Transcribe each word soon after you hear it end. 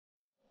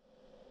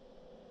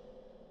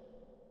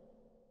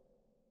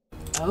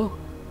Oh.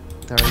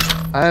 There is.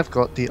 I have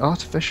got the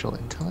artificial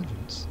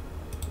intelligence.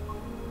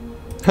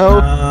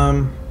 Help!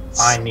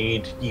 I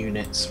need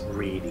units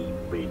really,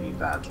 really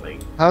badly.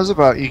 How's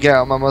about you get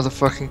out my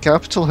motherfucking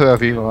capital,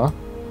 whoever you are?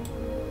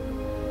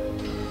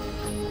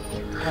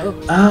 Oh.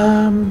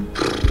 I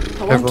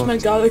want Everyone- my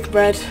garlic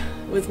bread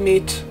with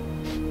meat.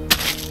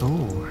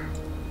 Ooh.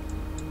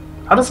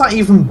 How does that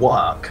even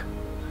work?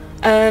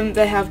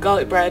 They have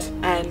garlic bread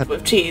and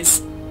with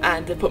cheese,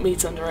 and they put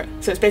meat under it.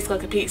 So it's basically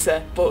like a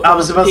pizza, but I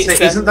was about to pizza.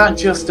 say, isn't that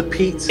just a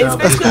pizza? It's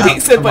basically without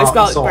pizza, but it's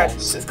tomato garlic bread.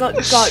 sauce? It's got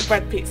garlic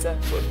bread pizza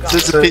with So garlic.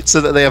 it's a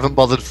pizza that they haven't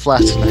bothered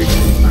flattening.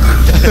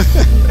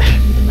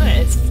 No,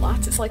 it's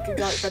flat. It's like a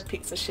garlic bread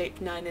pizza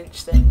shaped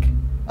 9-inch thing.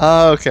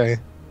 Ah, okay.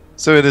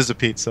 So it is a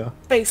pizza.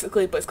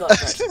 Basically, but it's garlic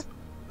bread.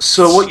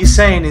 So what you're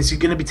saying is you're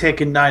going to be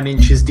taking 9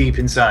 inches deep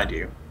inside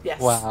you? Yes.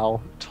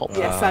 Wow. Top.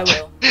 Yes, I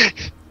will.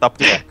 Stop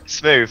there.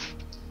 Smooth.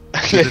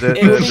 It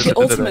will be the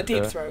ultimate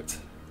deep throat.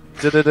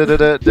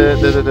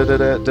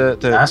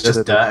 That's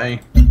just dirty.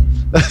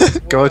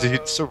 God,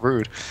 you're so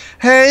rude.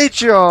 Hey,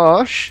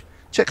 Josh!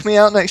 Check me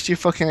out next to you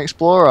fucking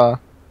explorer.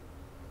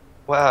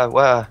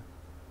 Where?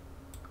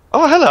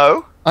 Oh,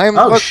 hello. I am.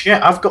 Oh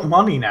shit, I've got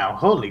money now.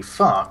 Holy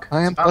fuck.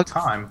 I am It's about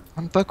time.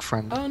 I'm bug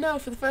friend. Oh no,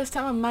 for the first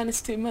time I'm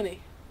 -2 money.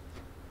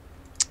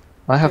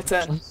 I have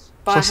Return.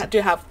 But I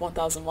do have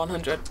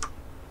 1,100.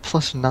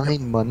 plus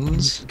 9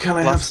 months. Can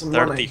I have Plus some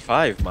money?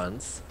 35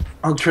 months.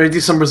 I'll trade you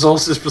some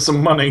resources for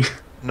some money.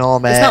 No,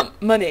 It's mate.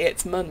 not money,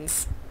 it's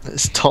muns.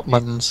 It's top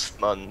muns.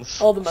 Muns.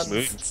 All the muns.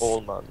 Moons.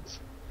 All muns.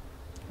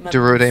 Muns.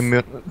 Derude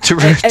mun.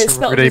 It's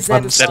spelled Derude with Z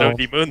as muns. well. Then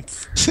only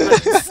moons.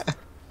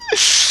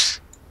 Muns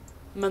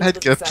with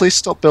Edgar, a Z. please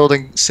stop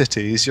building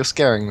cities. You're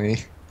scaring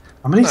me.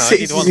 How many No, I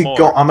cities need have one you more.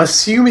 got? I'm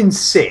assuming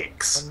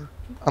 6.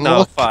 I'm No,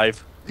 look-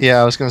 5.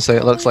 Yeah, I was gonna say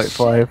it looks Oh, like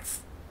 5.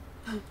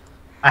 shit.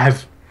 I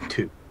have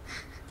 2.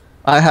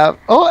 I have.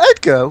 Oh,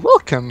 Edgar,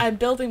 welcome. I'm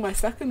building my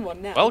second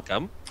one now.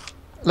 Welcome.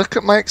 Look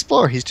at my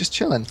explorer. He's just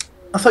chilling.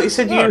 I thought you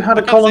said No, you had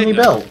a I can't colony see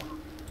that. built.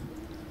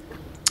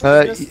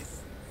 I just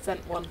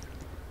sent one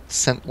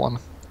Sent one.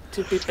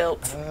 to be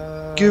built.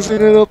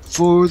 Giving it up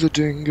for the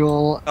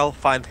dingle. I'll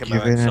find him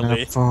Giving it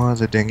eventually. up for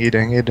the dingy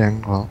dingy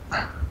dingle.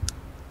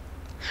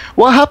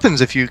 What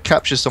happens if you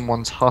capture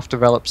someone's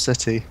half-developed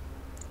city?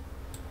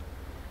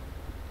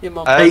 Your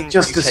mum. Um, It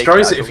just you take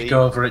destroys it, it I if you believe.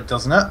 go over it,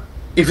 doesn't it?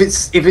 If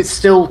it's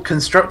still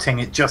constructing,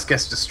 it just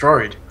gets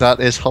destroyed. That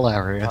is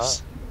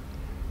hilarious.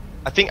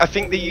 I think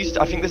they used.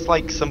 I think there's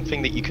like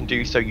something that you can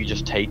do so you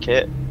just take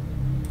it.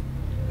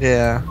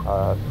 Yeah.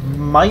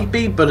 Might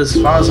be, but as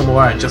far as I'm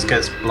aware, it just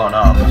gets blown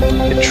up.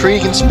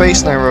 Intrigue in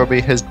Space Nairobi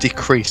has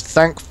decreased.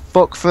 Thank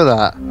fuck for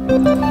that.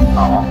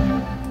 Aw.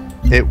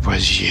 It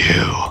was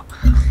you.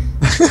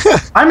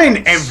 I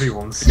mean,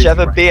 everyone's.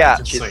 Whichever right,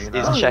 biatch just so you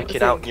is know.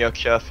 checking out your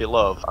cure for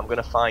love, I'm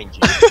gonna find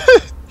you.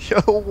 Yo,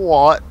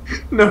 what?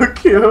 No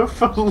cure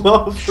for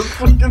love. The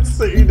fucking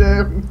city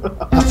name.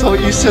 I thought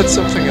you said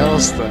something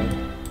else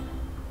then.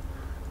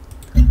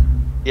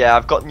 Yeah,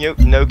 I've got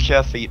no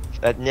cure for you.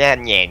 Nah. Yeah,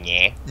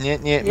 Yeah,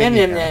 yeah,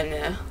 yeah,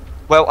 yeah.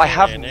 Well, I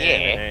have Nah, nah,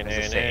 yeah nah, as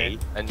a nah, city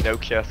and no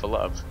cure for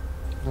love.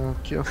 No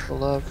cure for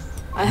love.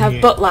 I have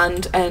Yeah.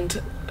 Buttland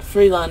and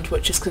Freeland,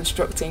 which is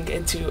constructing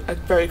into a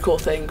very cool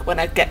thing when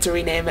I get to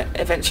rename it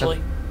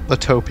eventually.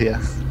 Utopia.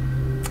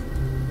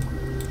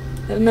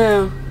 I don't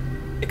know.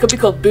 It could be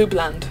called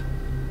Boobland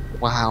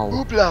Wow.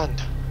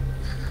 Oobland.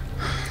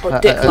 or I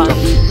Dickland.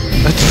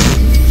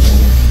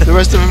 The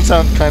rest of them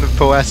sound kind of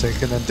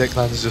poetic, and then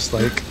Dickland is just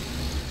like.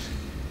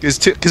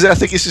 Because I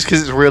think it's just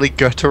because it's really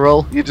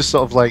guttural. You're just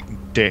sort of like,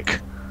 Dick.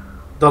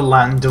 The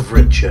land of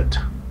Richard.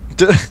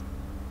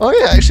 Oh,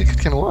 yeah, actually, it could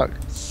kind of work.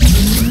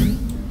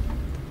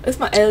 If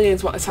my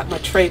aliens want to attack my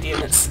trade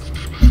units.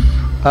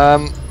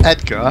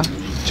 Edgar,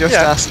 just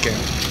Yeah. asking,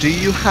 do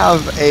you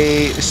have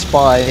a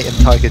spy in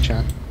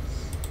Tiger-chan?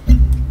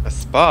 A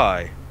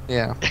spy.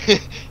 Yeah.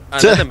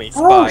 An enemy spy,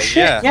 Oh shit!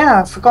 yeah.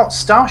 Yeah, I forgot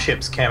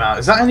Starships came out.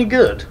 Is that any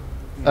good?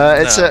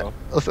 It's No.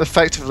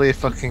 effectively a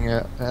fucking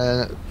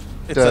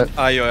It's an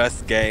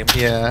iOS game.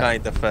 Yeah.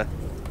 Kind of a...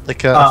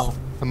 like a Oh,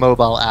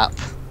 mobile app,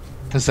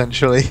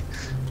 essentially.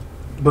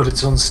 but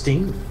it's on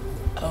Steam.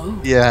 Oh.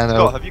 Yeah, I know.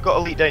 God, have you got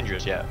Elite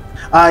Dangerous yet?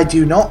 I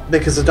do not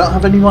because I don't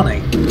have any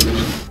money.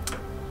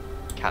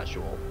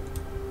 Casual.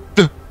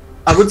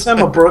 I would say I'm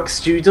a broke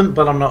student,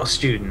 but I'm not a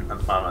student at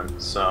the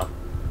moment. So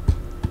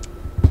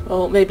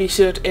Well, maybe you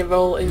should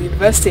enroll in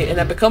university and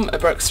then become a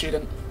broke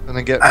student. And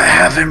then get I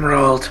have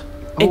enrolled.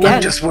 Again.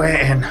 I'm just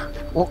waiting.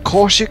 what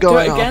course you Do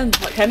going it on? again,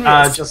 like Henry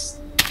was. Just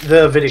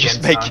the video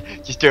Just game.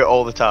 just do it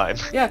all the time.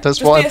 Yeah, That's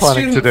just what be I'm a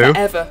planning to student do.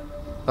 Forever.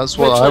 That's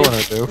what I Literally,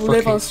 want to do. Live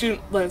Fucking- on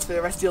student loans for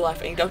the rest of your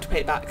life and you don't have to pay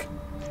it back.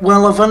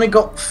 Well, I've only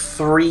got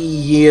 3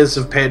 years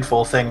of paid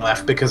for thing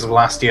left because of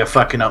last year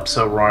fucking up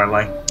so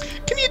royally.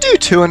 Can you do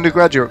 2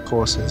 undergraduate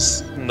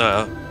courses?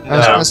 No. I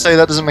was No. going to say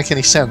that doesn't make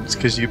any sense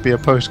because you'd be a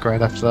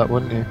postgrad after that,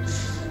 wouldn't you?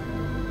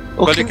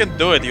 Or But you can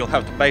do it, you'll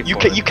have to pay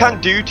for it. You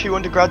can do 2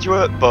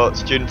 undergraduate, but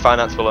student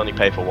finance will only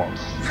pay for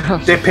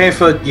 1. They pay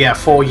for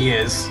 4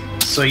 years.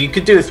 So you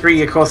could do a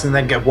 3-year course and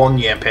then get 1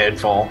 year paid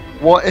for.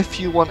 What if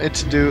you wanted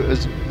to do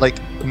as like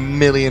a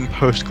million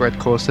postgrad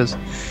courses?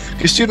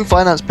 Because student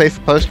finance pay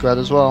for postgrad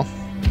as well.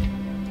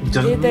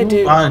 Yeah, they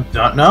do. I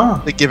don't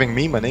know. They're giving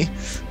me money.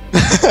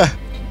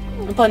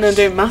 I'm planning on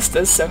doing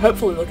masters, so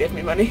hopefully they'll give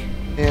me money.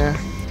 Yeah.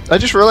 I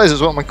just realised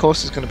as well my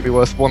course is going to be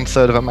worth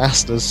 1/3 of a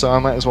master's, so I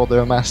might as well do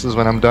a master's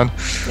when I'm done.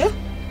 Yeah,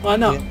 why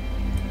not? Yeah.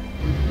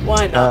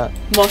 Why not?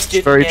 More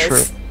student very years,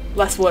 true.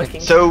 less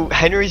working. So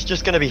Henry's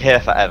just gonna be here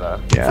forever.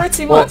 Yeah.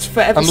 Pretty much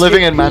forever. I'm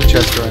living in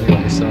Manchester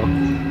anyway, so.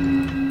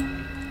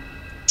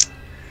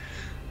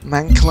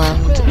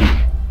 Mankland.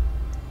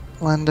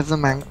 Land of the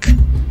Mank.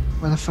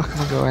 Where the fuck am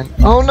I going?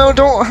 Oh no,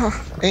 don't!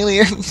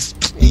 Aliens,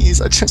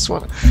 please, I just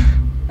want.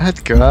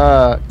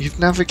 Edgar, you've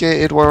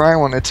navigated where I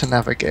wanted to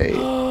navigate.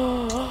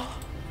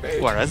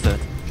 Where is it?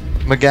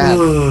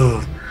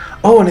 MMUGamersGroup.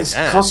 Oh, and it's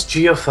Yeah. cost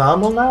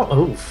geothermal now?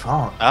 Oh,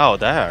 fuck. Oh,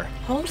 there.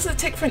 How long does it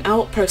take for an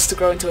outpost to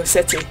grow into a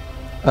city?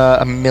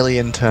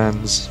 1,000,000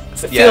 turns.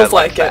 So it feels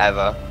like it.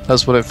 forever.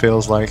 That's what it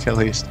feels like, at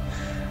least.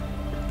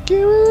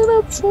 Giving it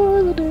up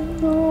for the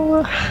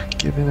dingle.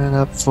 Giving it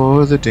up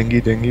for the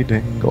dingy dingy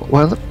dingle.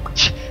 Well.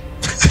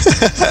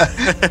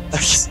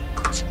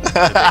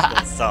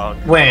 The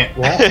song. Wait,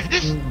 what?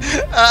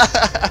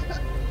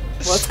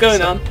 What's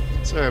going on?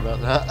 Sorry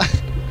about that.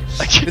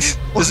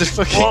 There's a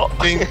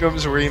fucking Game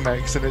Grumps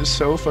remix and it's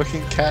so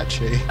fucking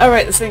catchy. Oh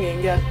right, the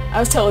singing, yeah. I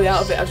was totally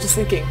out of it. I was just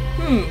thinking,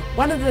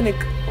 when are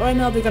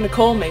they gonna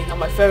call me on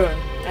my phone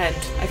and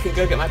I can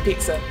go get my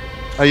pizza?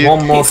 Are you,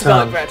 One more Pizza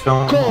garlic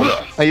time.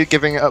 bread. are you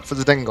giving it up for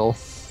the dingle?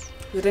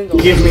 The dingle.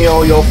 Give me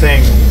all your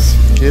things.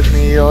 Give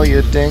me all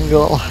your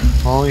dingle.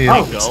 All your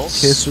Dingle?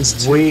 kisses too.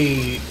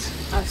 Sweet.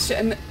 Oh shit,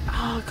 and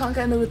I can't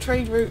get another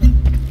trade route.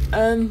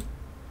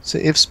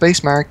 City of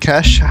Space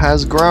Marrakesh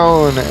has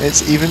grown.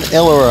 It's even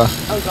illera.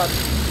 Oh god.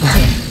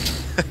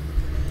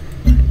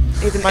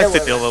 Even My iller.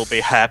 city will be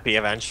happy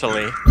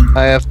eventually.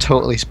 I have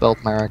totally spelled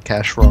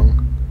Marrakesh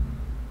wrong.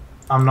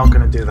 I'm not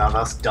gonna do that,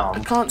 that's I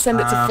dumb. can't send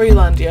it to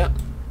Freeland yet.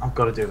 I've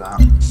gotta do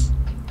that.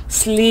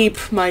 Sleep,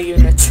 my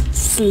unit.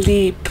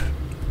 Sleep.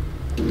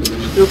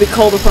 You'll be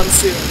called upon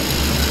soon.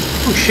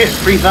 Oh shit,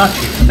 free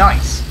virtue.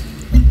 Nice.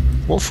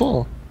 What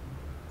for?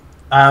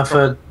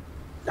 For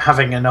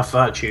having enough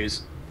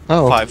virtues.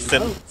 Oh. 6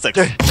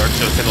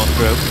 virtues in one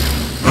group.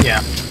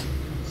 Yeah.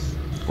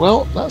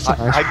 Well, that's nice.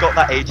 I got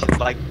that age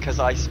because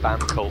I spam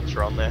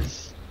culture on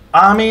this.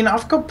 I mean,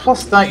 I've got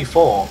plus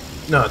 34.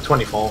 No,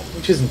 24,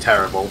 which isn't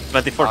terrible.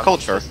 24 I'm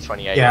culture. plus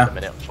 28 Yeah. at the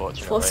minute,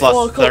 unfortunately. Plus Plus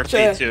 4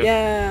 culture. 32.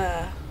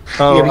 Yeah.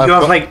 Oh, Yeah, but I've you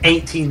have got, like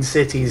 18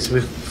 cities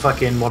with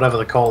fucking whatever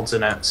the codes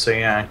in it, so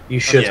yeah, you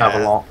should have a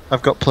Yeah. lot.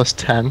 I've got plus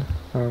 10.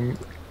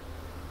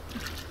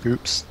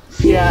 Oops.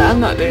 Yeah, I'm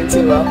not doing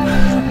too well.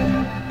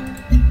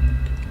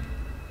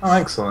 Oh,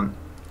 excellent.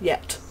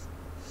 Yet.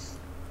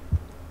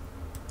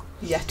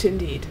 Yet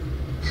indeed.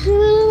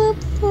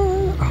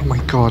 Oh my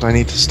god, I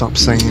need to stop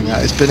singing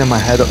that. It's been in my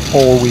head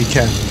all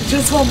weekend.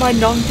 Just want my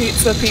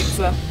non-pizza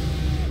pizza.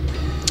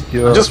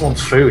 I just want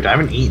food. I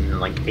haven't eaten in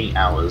like 8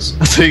 hours.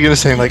 I thought you were gonna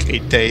say in like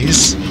 8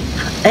 days.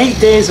 8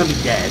 days I'll be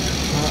dead.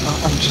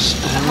 I'm just.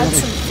 I had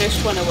some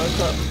fish when I woke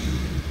up.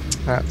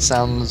 That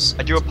sounds.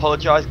 I do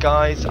apologise,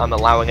 guys. I'm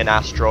allowing an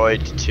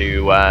asteroid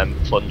to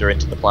plunder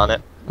into the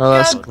planet. Oh,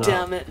 that's. God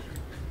damn it.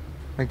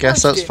 I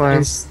guess What'd that's you fine.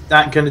 Is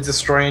that going to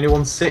destroy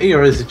anyone's city,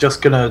 or is it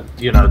just going to,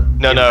 you know?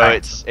 No,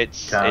 impact it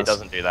cars?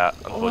 doesn't do that,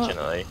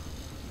 unfortunately.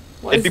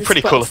 What It'd is be this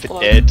pretty cool if quest it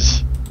log? did.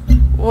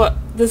 What?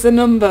 There's a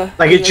number.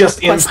 Like in it the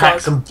just quest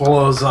impacts log. and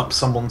blows up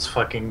someone's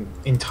fucking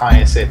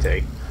entire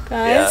city.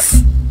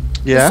 Guys,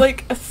 Yeah? there's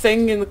like a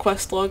thing in the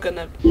quest log and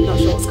I'm not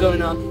sure what's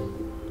going on.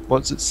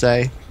 What's it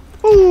say?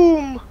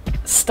 Boom!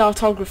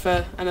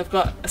 Startographer, and I've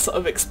got a sort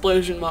of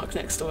explosion mark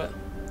next to it.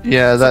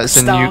 Yeah, that's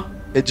a star. new.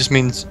 It just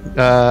means.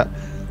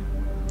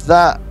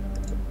 That.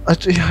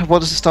 What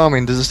does the star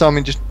mean? Does the star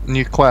mean just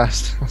new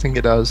quest? I think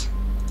it does.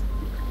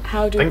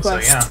 How do Think so,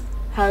 quest? yeah.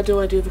 How do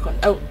I do the quest?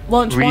 Oh,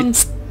 launch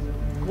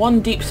one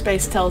deep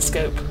space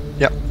telescope.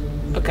 Yep.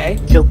 Okay.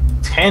 Kill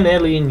 10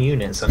 alien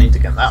units, I need to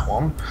get that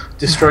one.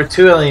 Destroy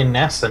 2 alien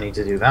nests, I need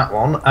to do that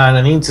one. And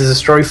I need to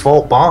destroy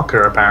Fort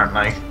Barker,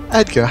 apparently.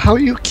 Edgar, how are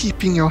you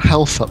keeping your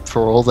health up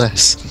for all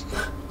this?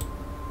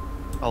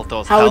 All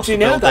those How would house you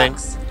know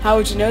buildings. that? How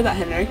would you know that,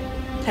 Henry?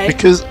 Hey.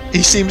 Because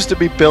he seems to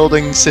be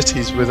building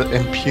cities with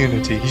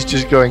impunity. He's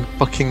just going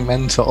fucking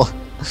mental.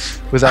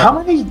 Without. How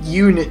many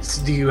units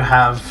do you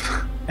have,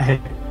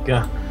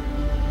 Edgar?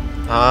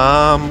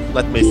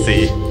 Let me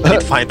see. I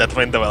need to find that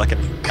window I can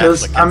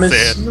Because actually I'm see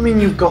it.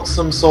 assuming you've got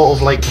some sort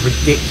of like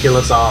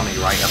ridiculous army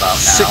right about now.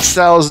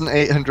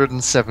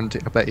 6,870.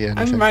 I bet you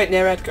anything. I'm right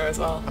near Edgar as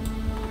well.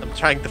 I'm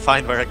trying to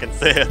find where I can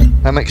see it.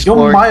 I'm You're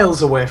exploring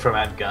miles away from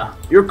Edgar.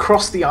 You're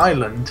across the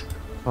island.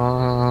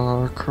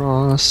 far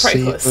across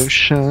Pretty the close.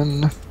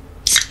 ocean.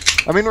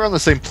 I mean, we're on the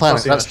same planet.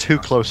 Cross the That's ocean. too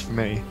close for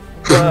me.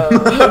 Whoa.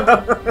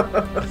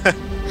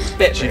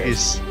 Bit rude.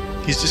 Jeez.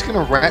 He's just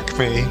gonna wreck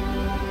me.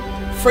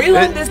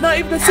 Freeland is not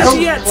even a Health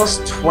city yet. plus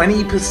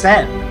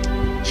 20%.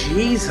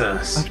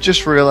 Jesus. I've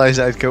just realised,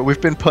 Edgar,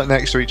 we've been put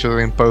next to each other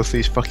in both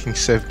these fucking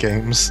Civ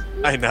games.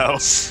 I know.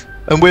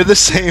 And we're the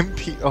same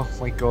Oh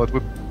my god,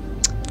 we're...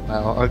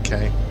 Wow,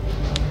 okay.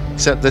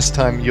 Except this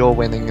time you're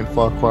winning and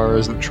Farquhar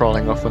isn't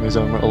trolling off on his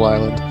own little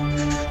island.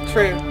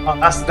 True. Oh,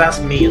 that's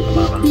me at the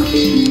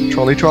moment.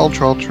 Trolly troll,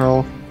 troll,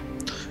 troll.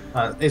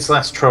 It's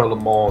less troll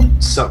and more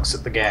sucks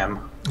at the game.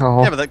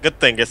 Oh. Yeah, but the good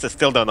thing is I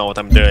still don't know what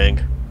I'm doing.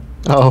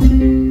 Oh.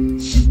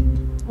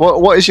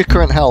 What is your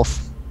current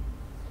health?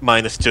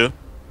 -2.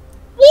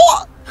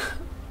 What?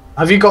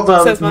 Have you got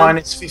the Says mine.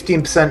 minus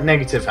 15%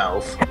 negative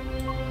health?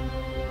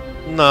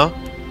 No.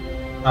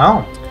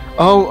 Oh.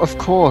 Oh, of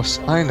course.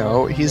 I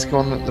know. He's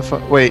gone at the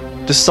wait,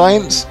 does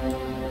science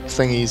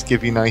thingies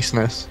give you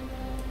niceness?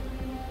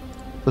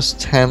 Plus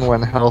 10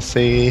 when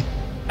healthy.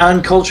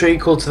 And culture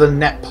equal to the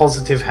net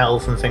positive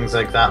health and things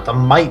like that. There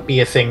might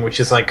be a thing which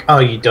is like, oh,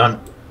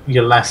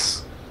 you're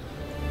less.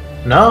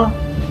 No?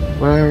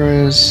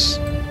 Where is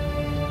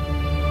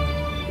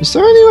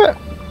there anywhere?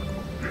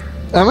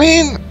 I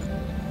mean,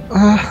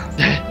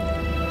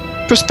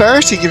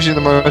 prosperity gives you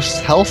the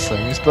most health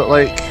things, but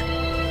like,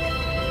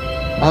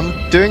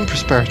 I'm doing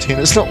prosperity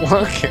and it's not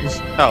working.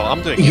 Oh,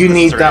 I'm doing. You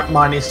need -3. that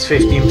minus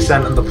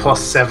 15% and the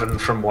 +7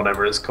 from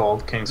whatever it's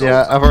called, King's Yeah,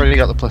 Ult. I've already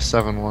got the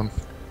 +7 one.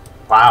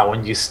 Wow,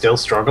 and you're still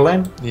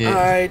struggling? Yeah.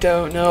 I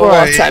don't know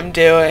Right. what I'm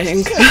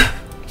doing.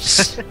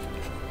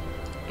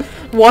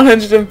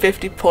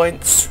 150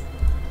 points.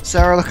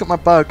 Sarah, look at my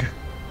bug.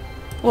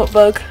 What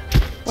bug?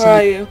 Where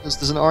are you?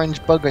 There's an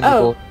orange bug on Oh.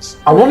 your boards.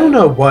 I want to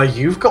know where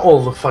you've got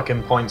all the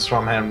fucking points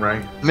from, Henry.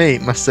 Me,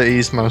 my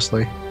cities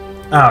mostly.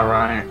 Oh,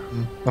 right.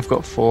 I've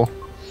got 4.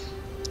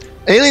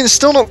 Alien's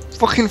still not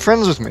fucking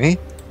friends with me.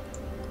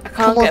 I can't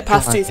Come on, get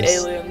past these guys.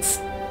 aliens.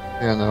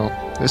 Yeah, no.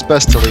 It's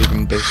best to leave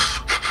them be.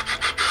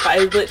 But I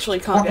literally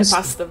can't What get was-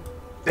 past them.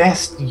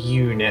 Best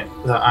unit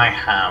that I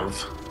have.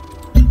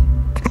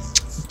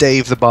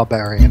 Dave the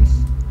Barbarian.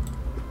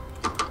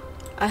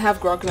 I have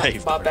Grognard Dave,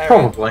 the Barbarian.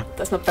 Probably.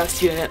 That's my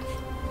best unit.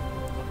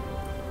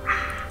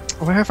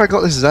 Where have I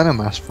got this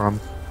Xenomass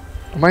from?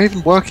 Am I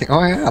even working? Oh,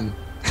 I am.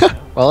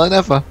 Well, I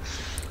never.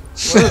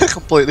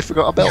 Completely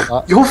forgot about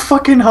that. You're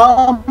fucking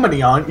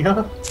Harmony, aren't you?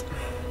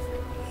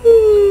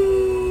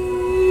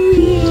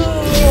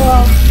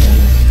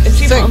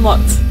 Achievement Thing.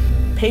 unlocked.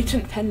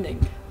 Patent pending.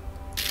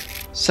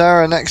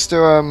 Sarah, next to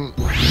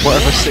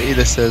whatever city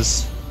this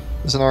is,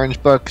 there's an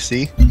orange bug.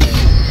 See?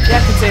 Yeah, I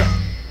can see it.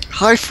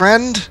 Hi,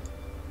 friend.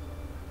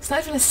 It's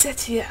not even a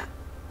city yet.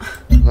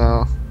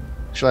 No.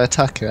 Should I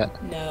attack it?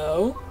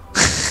 No.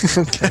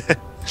 Okay.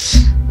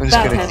 I'm just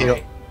Bad gonna Henry. heal.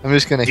 I'm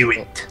just gonna Do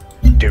heal. it.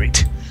 Do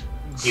it.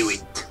 Do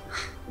it.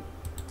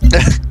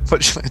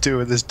 What should I do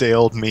with this day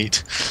old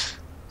meat?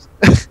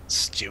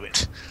 Stew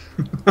it.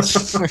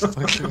 It's my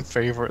fucking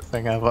favourite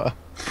thing ever.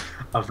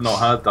 I've not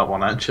heard that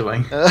one, actually.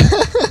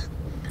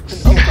 An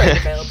upgrade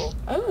available.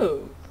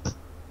 Oh.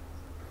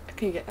 I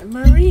can get a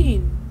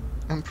marine.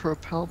 Emperor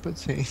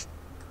Palpatine.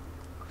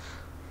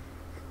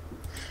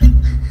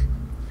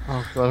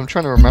 Oh god, I'm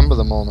trying to remember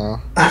them all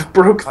now. I've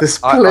broke this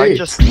I plate.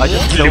 just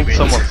killed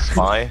someone's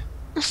spy.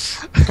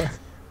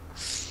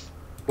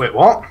 Wait,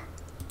 what?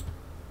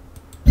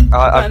 I've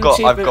Got an got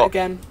achievement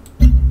again.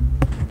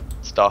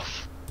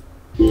 stuff.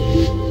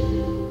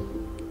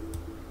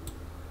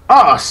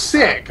 Ah,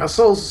 sick! I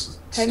stole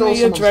Henry, your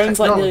someone's drone's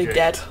like nearly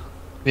technology. dead.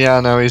 Yeah, I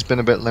know, he's been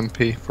a bit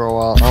limpy for a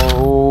while.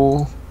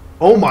 Oh.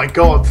 Oh my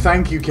god,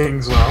 thank you,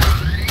 Kingswell.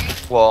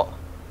 What?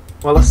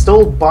 Well, I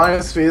stole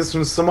biospheres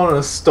from someone and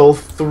I stole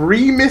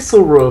 3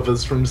 missile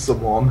rovers from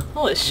someone.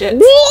 Holy shit.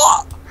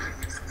 What?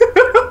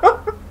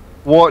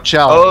 Watch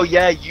out. Oh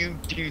yeah, you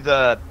do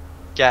the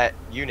get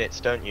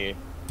units, don't you?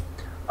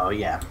 Oh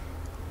yeah.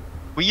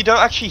 Well, you don't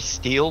actually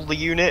steal the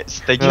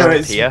units; they No,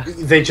 just appear.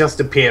 they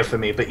just appear for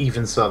me, but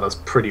even so, that's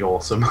pretty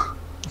awesome.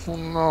 Oh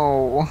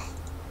no.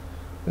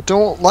 I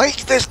don't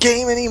like this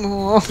game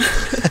anymore.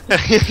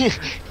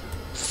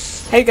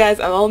 Hey guys,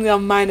 I'm only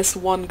on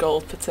 -1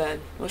 gold per turn.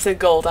 When I say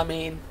gold, I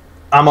mean...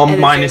 I'm on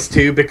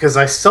Energy. -2 because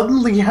I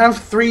suddenly have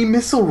 3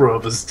 missile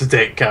rovers to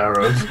take care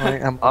of. I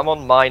am I'm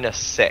on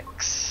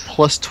 -6.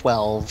 plus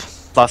 12.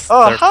 Plus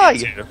Oh, hi.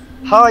 32.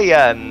 Hi,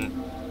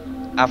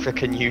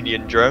 African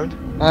Union drone.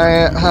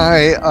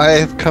 Hi, I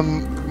have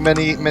come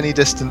many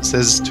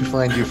distances to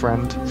find you,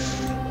 friend.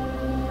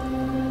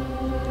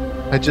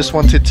 I just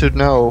wanted to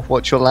know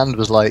what your land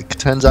was like.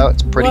 Turns out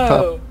it's pretty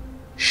tough. Whoa.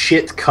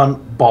 Shit, cunt,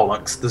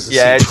 bollocks. There's a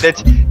Yeah,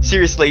 secret. it's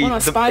seriously, One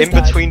of my spies in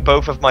died. between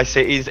both of my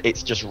cities,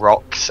 it's just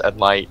rocks and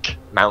like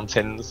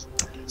mountains.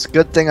 It's a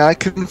good thing I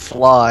can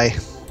fly.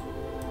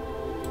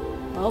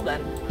 Well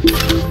then.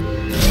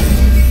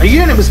 A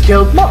unit was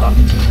killed. Mother!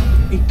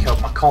 He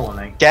killed my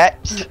colony.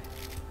 Get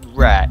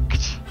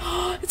wrecked.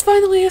 It's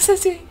finally a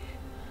city!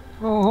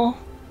 Oh.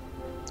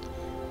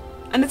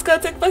 And it's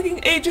gonna take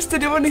fucking ages to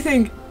do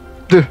anything!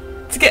 Duh.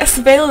 To get a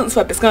surveillance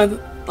web, it's gonna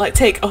like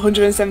take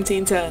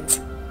 117 turns.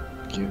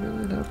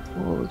 Giving it up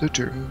for the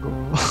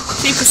jungle.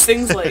 Cheapest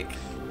thing's like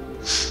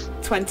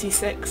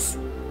 26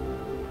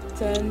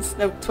 turns.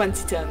 No,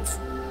 20 turns.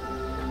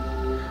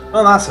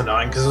 Well, that's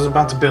annoying because I was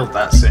about to build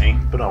that city,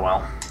 but oh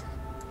well.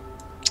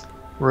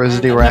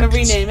 Rosity I'm Rex. going to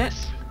rename it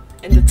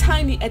in the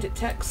tiny edit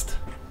text.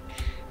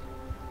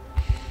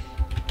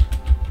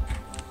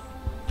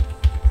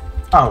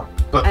 Oh,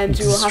 but And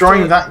you will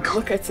destroying have that. to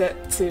look at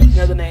it to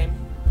know the name.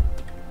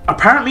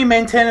 Apparently,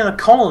 maintaining a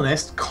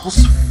colonist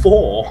costs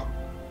 4.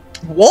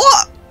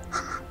 What?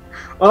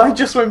 Well, I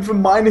just went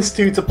from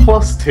 -2 to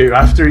 +2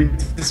 after he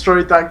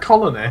destroyed that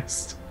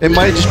colonist. It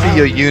might just be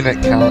your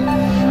unit count.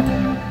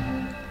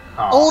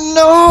 Oh, Oh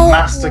no!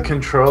 master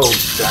control,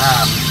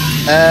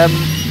 damn.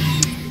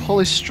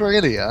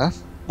 Polystralia?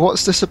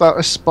 What's this about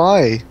a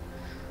spy?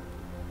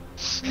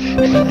 What's I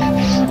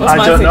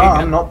my don't thing know,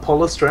 again? I'm not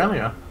Paul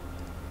Australia.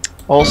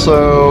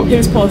 Also,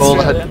 Who's Paul Paul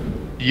Australia?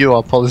 you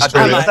are I believe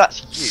Polystralia.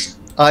 that's you.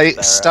 I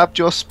Sarah. stabbed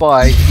your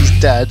spy, he's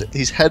dead,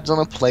 his head's on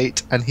a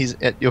plate, and he's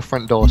at your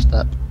front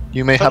doorstep.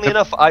 You may have Funnily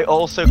enough, I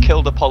also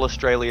killed a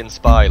Australian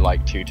spy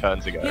like 2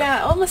 turns ago.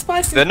 Yeah, all my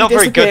spies seem They're to not be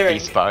very good, disappearing.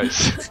 these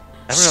spies.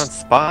 Everyone's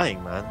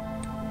spying, man.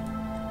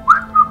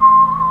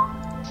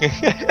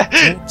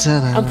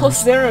 I'm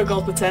 +0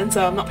 gold per 10,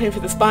 so I'm not paying for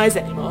the spies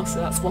anymore, so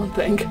that's one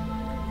thing.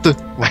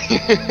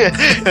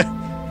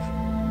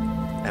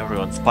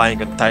 Everyone's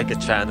spying on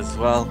Tiger-chan as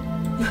well.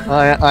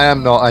 I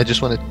am not, I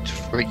just wanted to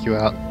freak you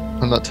out.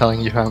 I'm not telling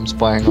you how I'm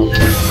spying on you.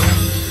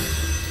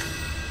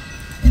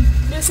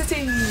 New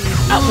city!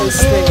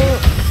 Outpost thing.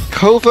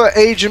 Covert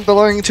agent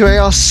belonging to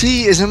ARC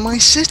is in my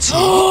city!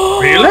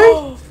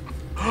 Really?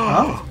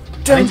 Oh,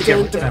 I need to get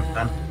rid of him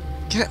then.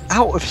 Get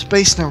out of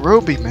space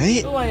Nairobi,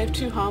 mate! Oh, I have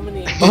 2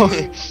 harmony and Oh.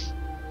 2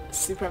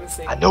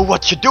 supremacy. I know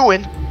what you're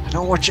doing. I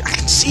know what you- I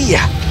can see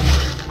ya!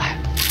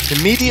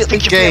 Immediately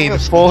Think you're gain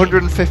better.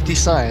 450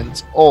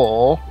 science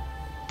or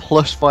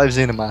 +5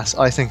 xenomass.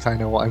 I think I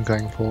know what I'm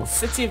going for.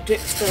 City of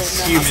Dicksville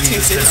now Humans has 2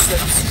 and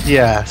citizens.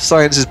 Yeah,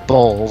 science is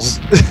balls.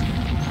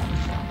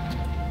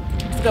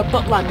 We've got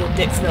Buttland in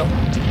Dicksville.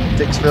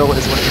 Dicksville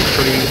is looking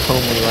pretty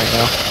homely right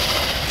now.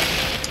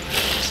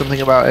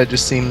 Something about it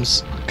just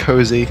seems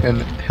cozy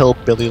and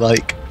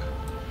hillbilly-like.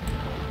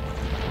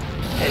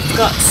 It's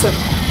got some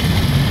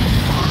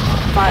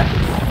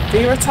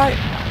Verotype?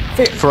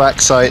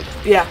 Faraxite.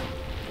 Yeah.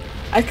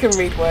 I can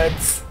read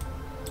words.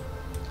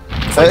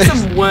 It's like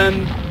some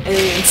worm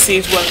alien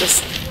siege worm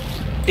just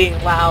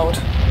being loud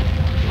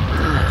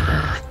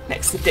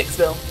next to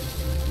Dicksville.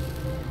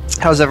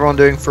 How's everyone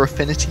doing for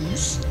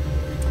affinities?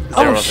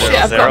 Oh shit,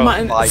 I've got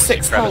mine at By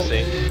 6 health.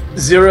 supremacy.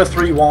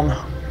 031.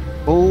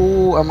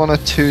 Oh, I'm on a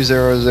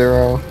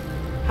 200.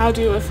 How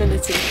do you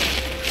affinity?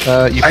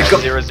 You I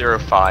got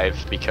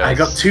 005 because I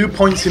got 2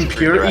 points in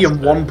purity and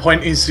rest 1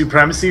 point in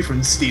supremacy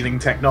from stealing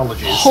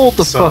technologies. hold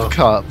the So, fuck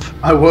up.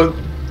 I won't.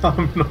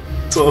 I'm not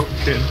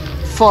talking.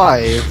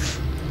 5,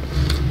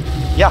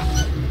 Yeah.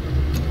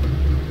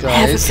 I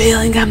have a guys.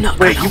 feeling I'm not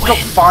Wait, gonna you've win. got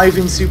 5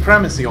 in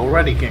supremacy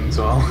already,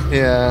 Kingswell.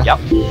 Yeah. Yep.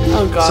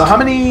 Oh god. So how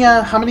many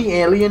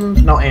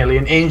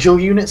angel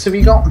units have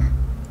you got?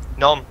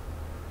 None.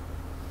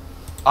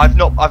 I've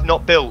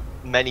not built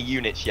many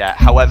units yet.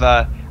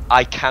 However,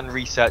 I can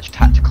research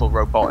tactical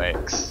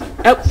robotics.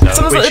 Oh, someone's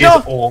at Which the is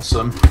door.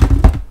 awesome.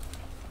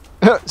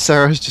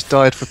 Sarah's just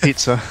died for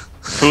pizza.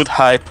 Food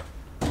hype.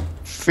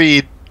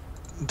 Feed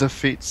the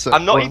pizza.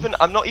 I'm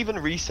not even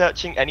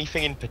researching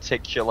anything in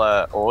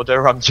particular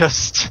order. I'm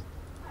just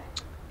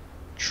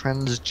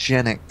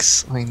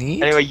Transgenics. I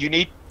need. anyway.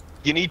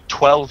 You need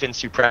 12 in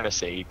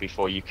supremacy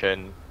before you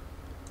can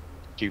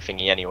do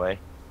thingy anyway.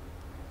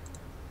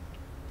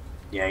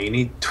 Yeah, you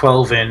need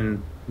 12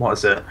 in. What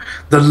is it?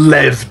 The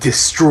Lev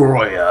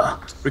Destroyer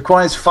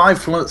requires 5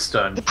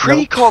 floatstone. The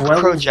Precog 12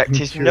 project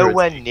in is purity.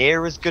 nowhere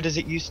near as good as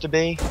it used to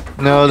be.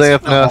 No, they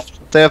have It's not. nerfed.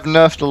 They have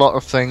nerfed a lot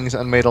of things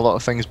and made a lot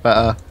of things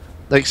better.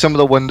 Like some of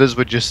the wonders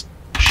were just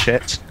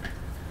shit.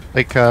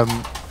 Like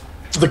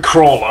The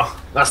crawler.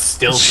 That's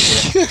still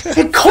shit.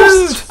 It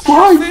costs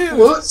 5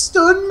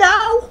 floatstone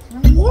now.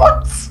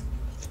 What?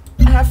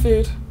 I have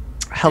food.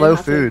 hello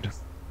Yeah, food.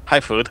 Hi,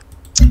 food.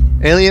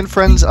 Alien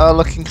friends are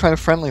looking kind of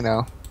friendly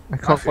now. I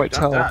can't My quite food,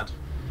 tell. Dad.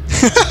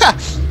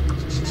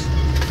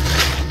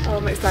 Oh,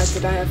 I'm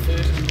excited. I have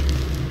food.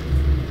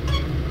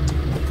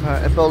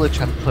 Ebola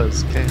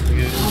Champlers. Okay.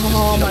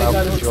 Oh my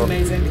god, it looks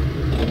amazing.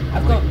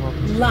 I've got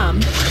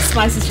lamb,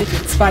 spicy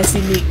chicken, spicy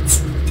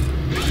meat,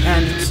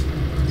 and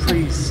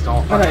Please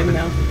stop. I don't even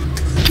know.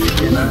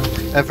 Dinner.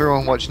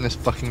 Everyone watching this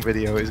fucking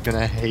video is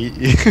gonna hate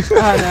you.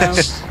 I know.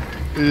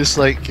 You're just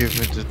like, give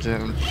me the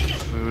damn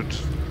food.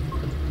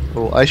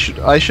 Oh, I should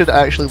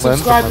actually learn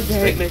Subscribe from if you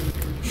hate me.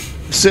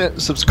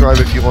 Subscribe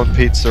if you want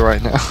pizza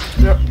right now.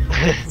 Yep.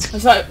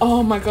 It's like,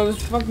 oh my god,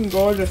 it's fucking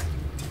gorgeous.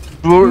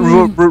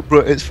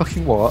 It's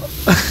fucking what?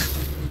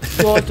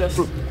 Gorgeous.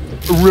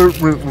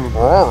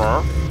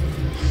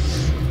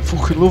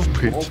 Fucking love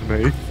pizza,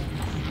 mate.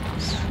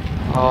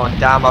 Oh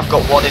damn! I've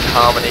got 1 in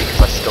harmony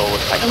because I stole a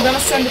technology. I'm gonna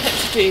send a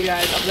picture to you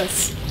guys of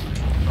this.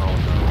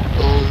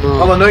 Oh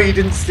Well, I know you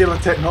didn't steal a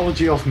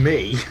technology off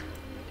me.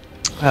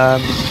 no.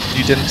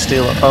 You didn't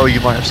steal it. Oh, you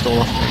might have stolen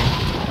off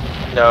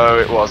me. No,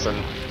 it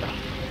wasn't.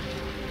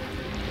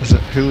 Is it,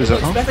 who is it?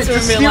 It's Oh, better Is in the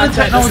real stealer life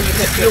than it technology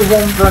does in the the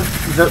one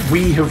that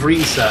we have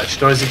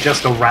researched, or is it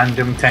just a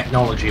random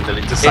technology that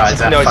it decides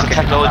It's, that no, it's a fucking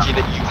technology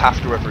crap? that you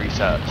have to have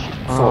researched.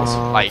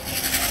 Like,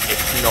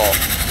 it's not.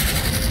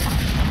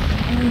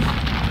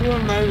 You're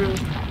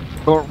amazing.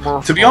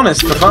 To be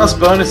honest, the first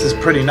bonus is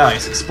pretty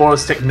nice.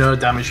 Explorers take no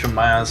damage from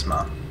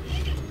miasma.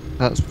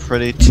 that's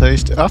pretty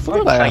tasty. I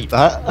forgot I had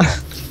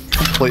that.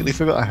 Completely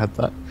forgot I had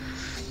that.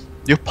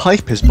 Your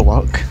pipe is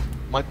blocked.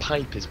 My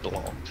pipe is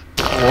blocked.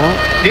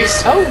 What?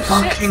 This Oh,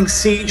 fucking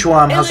siege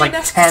worm has like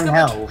Alien 10 nest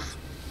health.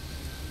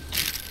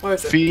 Where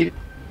is it?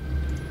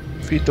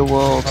 Feed the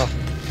world.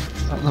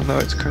 Let them know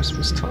it's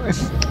Christmas time.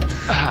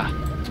 Ah,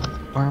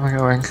 Where am I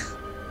going?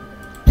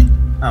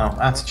 Oh,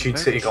 Attitude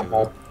City got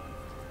more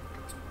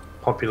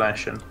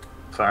population.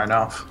 Fair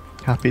enough.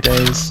 Happy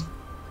days.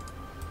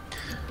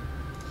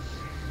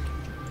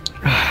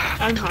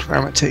 I'm happy.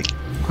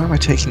 Where am I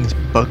taking this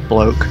bug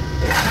bloke?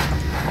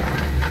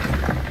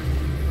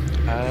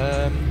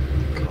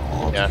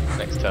 yeah,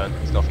 next turn.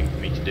 There's nothing for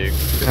me to do.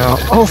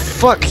 Oh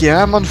fuck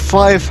yeah, I'm on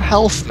 5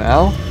 health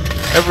now.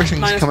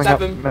 Everything's Minus coming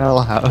 7. up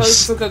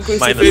Millhouse. Those got greasy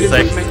Minus food in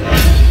front 6. of me.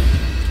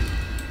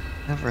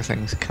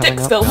 Everything's coming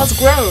Dicksville up. has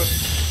grown.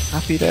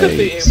 Happy Good for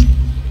days.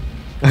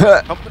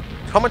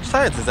 How much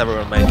science is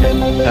everyone making?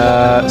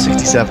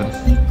 67.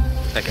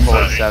 Like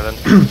 47.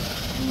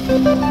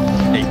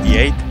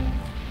 88.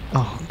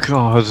 Oh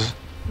god.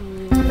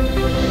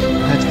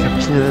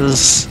 Edgar,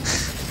 please.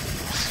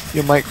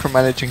 Your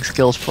micromanaging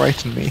skills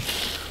frighten me.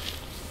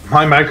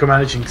 My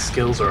micromanaging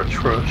skills are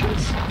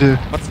atrocious.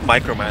 What's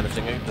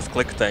micromanaging? You just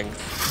click things.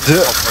 Duh.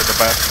 Hope for the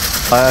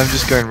best. I'm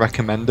just going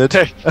recommended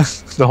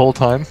the whole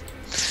time.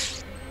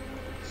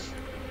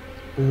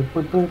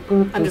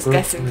 I'm just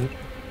guessing.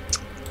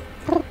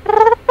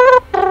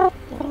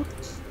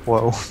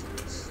 Whoa.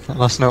 That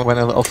last note went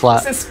a little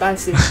flat. This is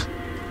spicy.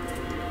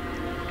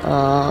 Do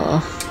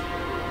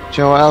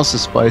you know what else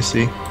is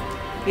spicy?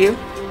 You?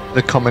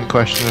 The common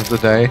question of the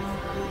day.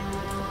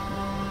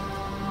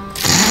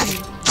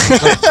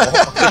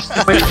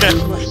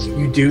 Wait,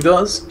 you do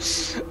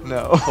those?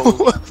 No.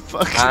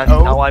 Fuck And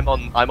no. now I'm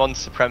on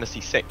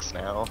Supremacy 6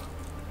 now.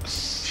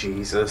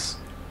 Jesus.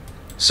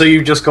 So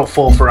you just got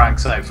 4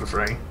 Farags out for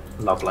free.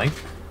 Lovely.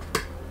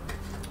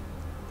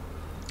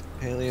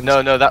 Aliens.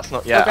 No, that's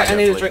not yet. Okay, I don't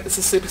need a believe. drink. This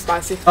is super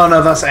spicy. Oh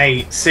no, that's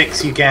 8.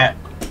 6 you get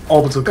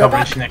orbital Go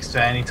coverage back. next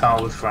to any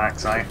tile with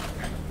Farags out.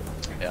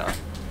 Yeah.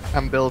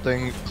 I'm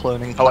building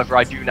cloning. However,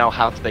 I do now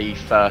have the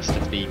first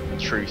of the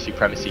true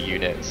Supremacy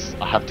units.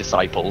 I have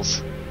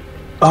Disciples.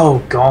 Oh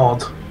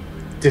god.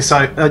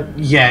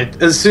 Yeah,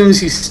 as soon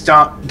as you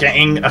start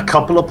getting a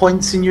couple of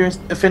points in your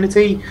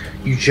affinity,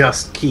 you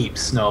just keep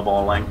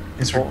snowballing.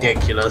 It's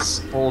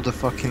ridiculous. All the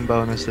fucking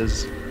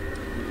bonuses.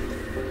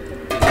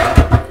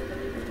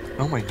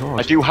 Oh my god.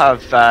 I do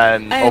have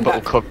am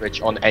orbital back.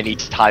 coverage on any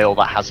tile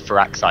that has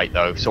Firaxite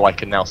though, so I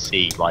can now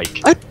see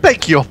like. I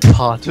beg your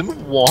pardon,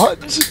 what?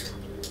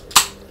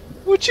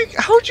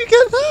 How'd you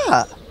get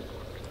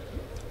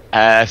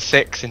that?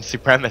 6 in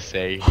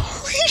Supremacy.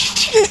 Holy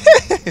shit!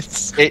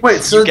 It's,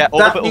 Wait, so you get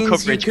that orbital means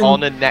coverage you can-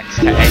 on and next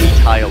to any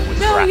tile with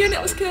No, Firaxite.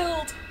 unit was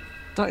killed.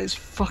 That is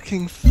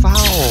fucking foul.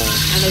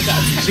 And I got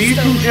a So you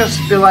can just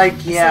be like,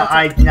 yeah,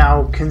 I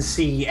now can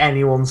see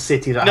anyone's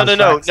city that No, has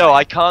no, Faraxite.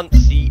 I can't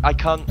see. I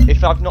can't.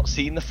 If I've not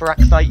seen the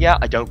Firaxite yet,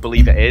 I don't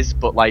believe it is.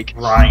 But like,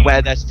 Right.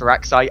 where there's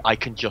Firaxite, I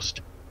can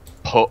just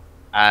put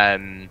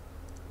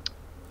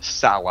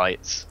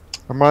satellites.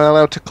 Am I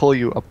allowed to call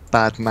you a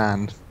bad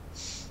man?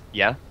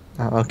 Yeah,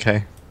 Oh,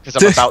 okay.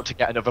 because I'm about to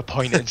get another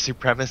point in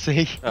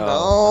Supremacy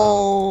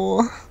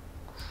No.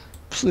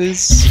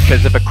 Please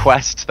because of a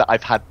quest that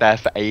I've had there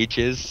for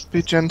ages.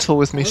 be gentle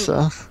with me,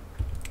 sir.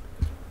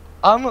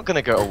 I'm not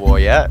gonna go to war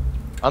yet.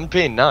 I'm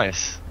being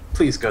nice.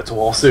 Please go to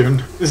war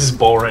soon. This is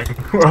boring.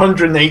 We're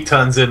 108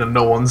 turns in and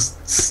no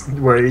one's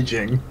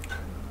raging.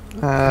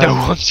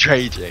 No one's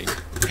raging.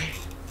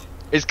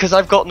 It's because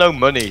I've got no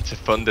money to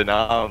fund an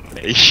army.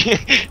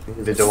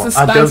 Neither do It's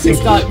I. the I don't spiciest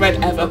think dark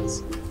red ever.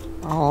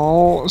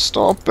 Oh,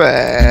 stop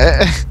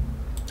it.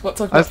 What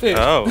talking about food?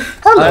 Oh.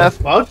 Hello, I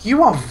have- Bug.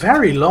 You are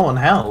very low on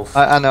health.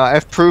 I know,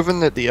 I've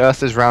proven that the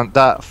Earth is round.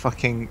 That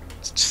fucking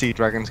sea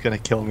dragon's gonna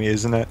kill me,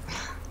 isn't it?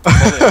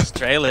 Only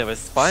Australia was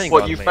spying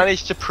What, on you've me.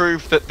 managed to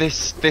prove that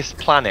this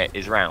planet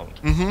is round?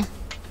 Mm-hmm.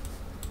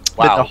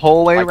 Wow. Did the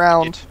whole way I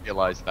round. didn't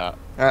realise that.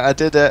 I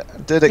did it. I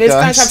did it, These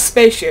guys have guys.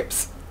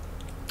 spaceships.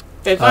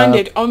 They've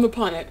landed on the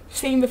planet,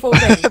 seen the full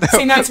thing,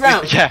 seen that it's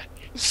round, Yeah.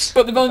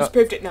 but the bones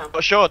proved it now.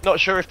 Not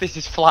sure if this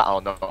is flat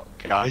or not,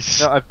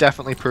 guys. No, I've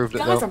definitely proved it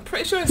Guys, though. I'm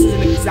pretty sure this is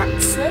an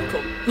exact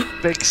circle.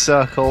 Big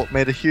circle.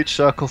 Made a huge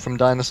circle from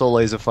dinosaur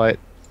laser fight.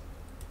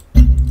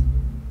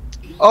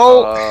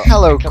 Oh,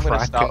 hello, I think I'm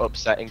gonna start Kraken.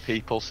 upsetting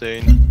people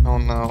soon. Oh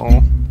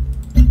no.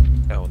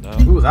 Oh no.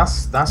 Ooh,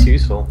 that's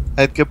useful.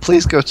 Edgar,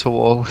 please go to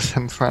war with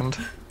him, friend.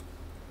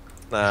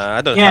 Nah,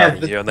 I don't Yeah,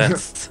 have any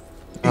units.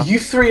 You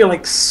three are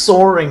like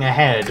soaring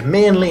ahead.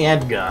 Mainly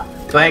Edgar.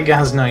 But Edgar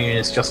has no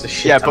units, just a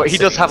shit. Yeah, ton but of he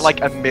does have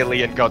cities. like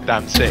 1,000,000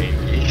 goddamn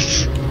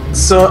cities.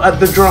 So at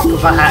the drop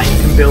of a hat,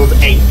 you can build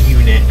 8 units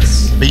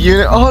units. A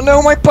unit. Oh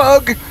no, my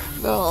pug!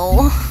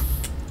 No.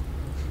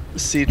 The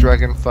sea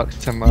dragon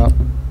fucked him up.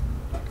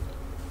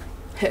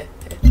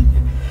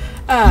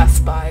 Ah,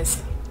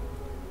 spies.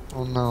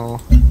 Oh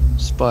no.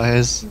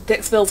 Spies.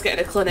 Dicksville's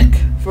getting a clinic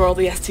for all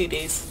the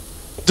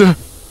STDs. Duh.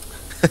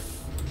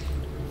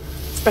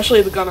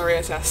 Especially the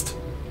gonorrhea test.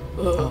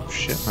 Ugh. Oh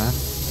shit, man.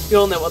 You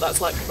all know what that's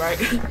like, right?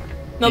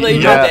 Not that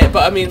you've Yeah. had it,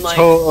 but I mean like...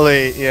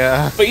 Totally,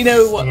 yeah. But you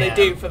know what they Yeah.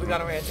 do for the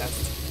gonorrhea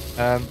test.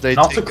 They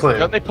Not a take clue.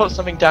 Don't they put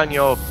something down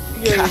your...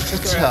 Yeah,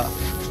 catheter.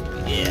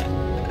 yeah.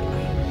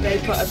 They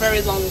put a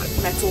very long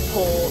metal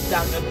pole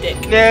down your dick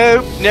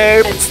No, no,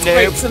 and no.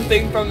 scrape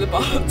something from the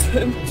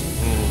bottom.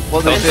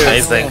 What they do?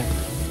 Amazing.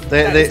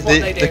 That is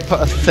what they do. They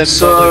put a thin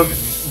So, balloon.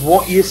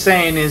 what you're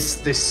saying is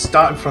this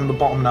started from the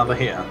bottom, now they're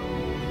here.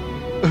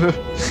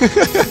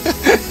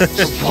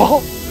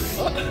 What?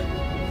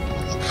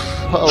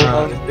 Put a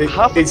long,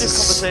 Half of It's this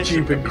a conversation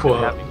stupid we've been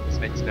quote. having, this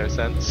makes no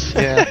sense.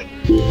 yeah.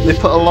 They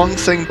put a long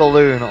thing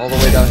balloon all the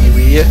way down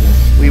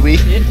your wee,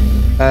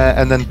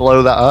 and then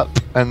blow that up,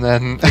 and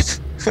then.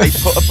 They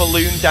put a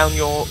balloon down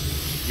your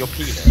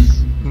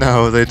penis.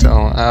 No, they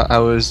don't. I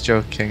was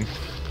joking.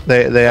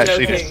 They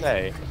actually joking. just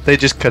Say. they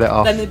just cut it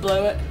off. Then they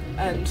blow it,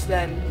 and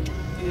then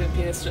your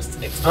penis just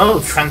Oh,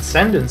 explodes.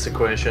 transcendence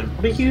equation.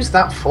 What do you use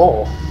that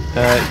for?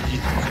 I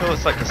feel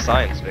it's like a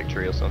science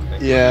victory or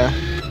something. Yeah.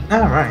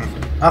 Oh, right.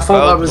 I thought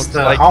Well, that was looks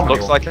the like, harmony.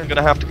 looks like I'm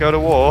gonna have to go to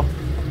war.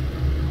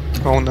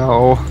 Oh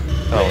no.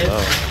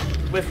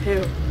 Oh With who?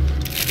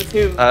 With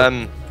who?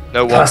 no.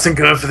 No war. Person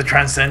going for the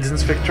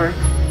transcendence victory?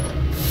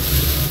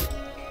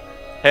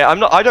 Hey, I'm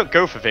not. I don't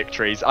go for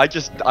victories. I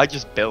just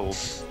build.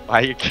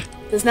 Like.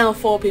 There's now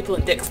 4 people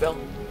in Dicksville.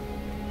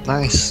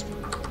 Nice.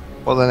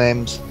 What are their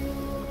names?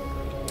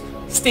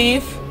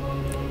 Steve,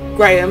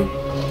 Graham,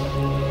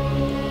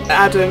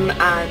 Adam,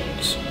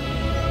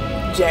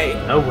 and Jay.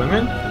 No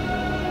women?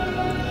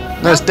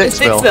 No, it's It's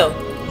Dicksville.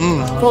 Dicksville.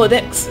 Mm, Full of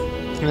dicks.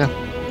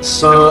 yeah.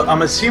 So,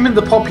 I'm assuming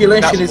the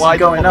population That's why isn't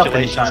going the up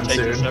population's anytime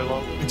taking soon. so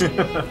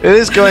long. It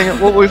is going.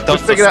 Well, we Don't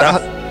figured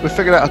out. stuff. We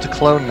figured out how to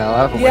clone now,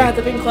 haven't Yeah, we?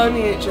 they've been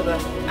cloning each other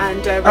and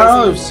raising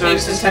Oh, so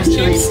it's babes in test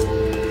essentially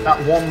tubes.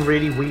 that one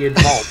really weird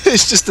mob.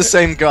 It's just the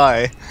same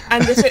guy.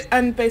 And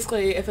and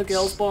basically, if a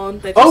girl's born,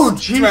 they just Oh, throw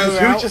Jesus, her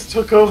who out. just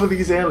took over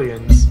these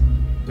aliens?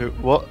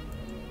 What?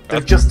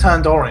 They've just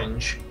turned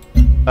orange.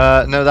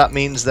 No, that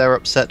means they're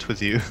upset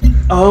with you.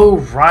 Oh,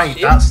 right,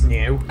 Shit. that's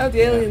new. Oh,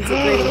 the aliens are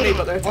agreeing with me,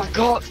 but they're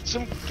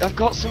attacking. I've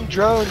got some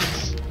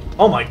drones.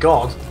 Oh my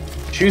god.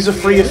 Choose a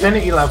free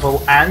affinity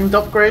level and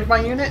upgrade my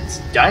units?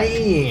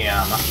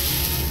 Damn.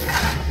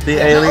 The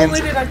Not aliens.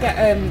 only did I get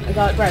a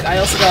garlic bread, I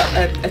also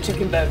got a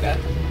chicken burger.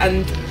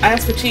 And I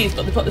asked for cheese,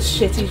 but they put this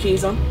shitty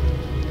cheese on.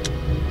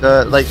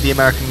 Like the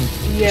American.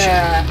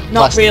 Yeah,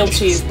 not Plastic real cheese.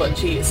 cheese, but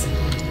cheese.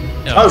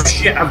 Oh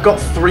shit, I've got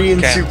 3 in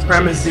Okay.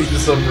 supremacy for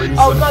some reason.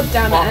 Oh god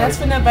damn it, I Why? asked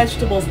for no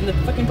vegetables and they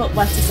fucking put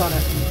lettuce on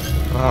it.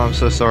 Oh, I'm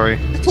so sorry.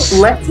 Put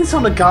lettuce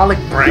on a garlic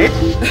bread?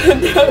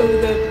 No,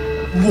 the...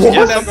 What?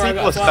 Yeah, That's some where I people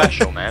got are as well.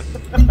 special, man.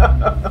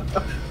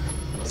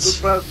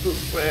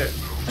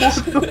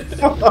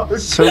 What the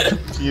So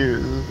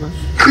confused.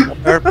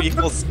 Are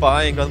people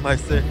spying on my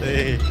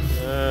city?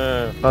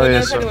 Oh, I don't know yeah,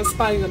 if so. anyone's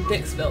spying on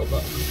Dicksville,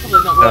 but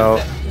probably not No,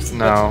 worth it. Just a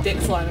bunch no. of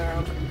dicks lying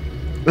around.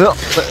 No,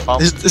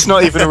 it's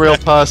not even a real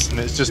person.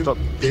 It's just a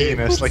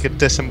penis, like a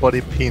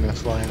disembodied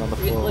penis lying on the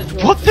floor.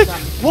 Literally, What the? that.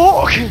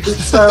 What?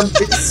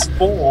 It's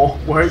Spore,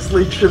 where it's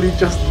literally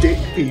just dick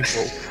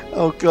people.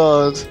 Oh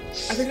god.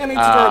 I think I need to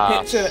draw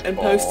a picture and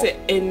post it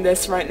in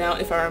this right now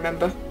if I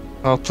remember.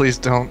 Oh, please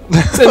don't.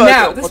 So I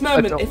now, don't this want- I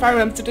moment, don't- if I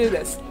remember to do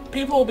this,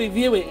 people will be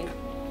viewing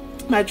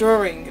my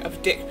drawing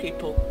of dick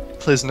people,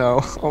 Please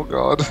no. Oh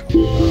god.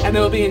 and they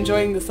will be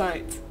enjoying the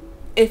sight,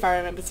 if I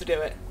remember to do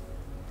it.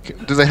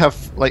 Do they have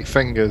like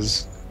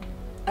fingers?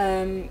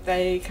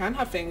 They can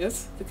have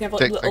fingers. They can have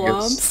like Dick little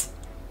fingers. arms,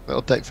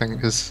 Little dick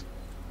fingers.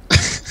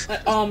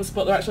 like arms,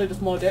 but they're actually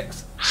just more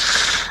dicks.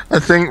 I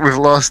think we've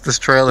lost this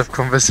trail of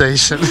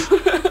conversation.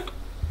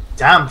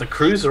 Damn, the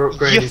cruiser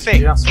upgrade You is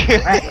think? just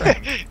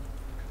wrecked.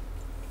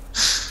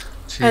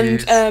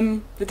 Jeez.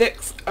 And the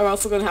dicks are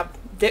also going to have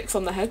dicks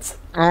on their heads.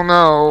 Oh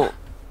no.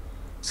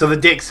 So the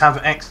dicks have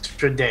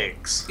extra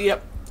dicks.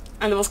 Yep,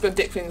 and they've also got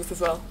dick fingers as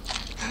well.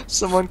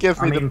 Someone give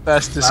I me the mean,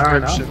 best fair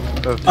enough.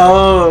 description of.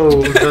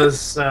 Oh,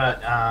 there's.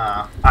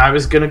 I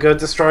was gonna go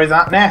destroy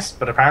that nest,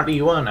 but apparently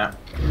you weren't it.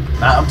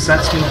 That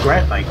upsets me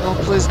greatly. Oh,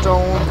 please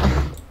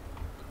don't.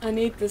 I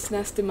need this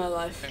nest in my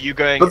life. Are you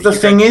going? But the are you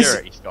thing going is-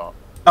 purity, Scott?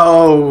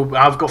 Oh,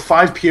 I've got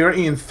 5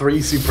 purity and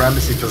 3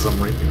 supremacy for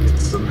some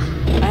reason.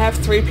 I have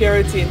 3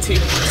 purity and 2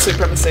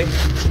 supremacy.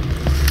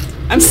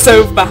 I'm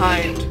so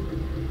behind.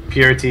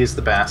 Purity is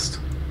the best.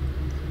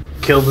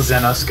 Kill the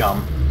Xeno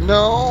scum.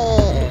 No.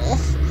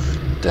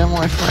 Damn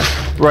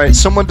Wi-Fi. Right,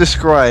 someone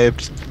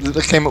described.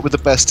 They came up with the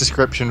best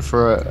description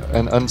for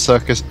an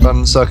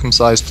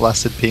uncircumcised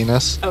flaccid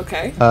penis.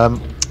 Okay.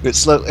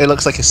 It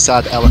looks like a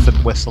sad elephant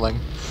whistling.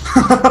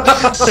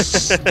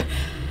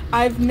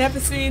 I've never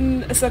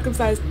seen a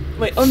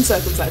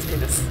uncircumcised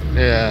penis.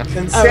 Yeah.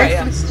 Can Oh, right,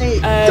 safely say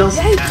it yeah,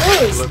 doesn't it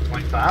actually does. look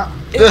like that.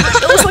 It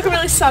looks like a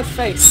really sad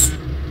face.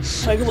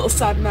 Like a little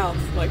sad mouth.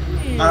 Like,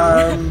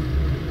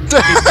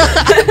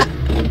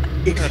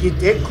 If your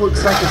dick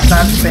looks like a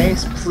sad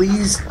face,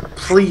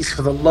 please,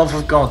 for the love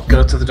of God,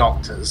 go to the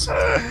doctors.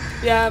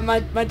 yeah,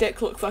 my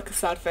dick looks like a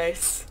sad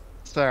face.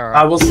 Sarah.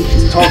 I wasn't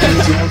talking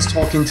to you, I was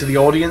talking to the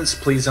audience,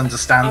 please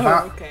understand Oh,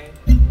 that. okay.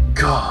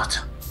 God.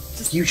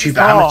 YouTube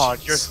God,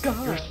 amateurs.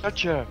 you're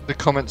such a... The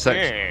comment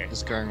section Yeah.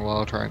 is going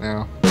wild right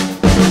now.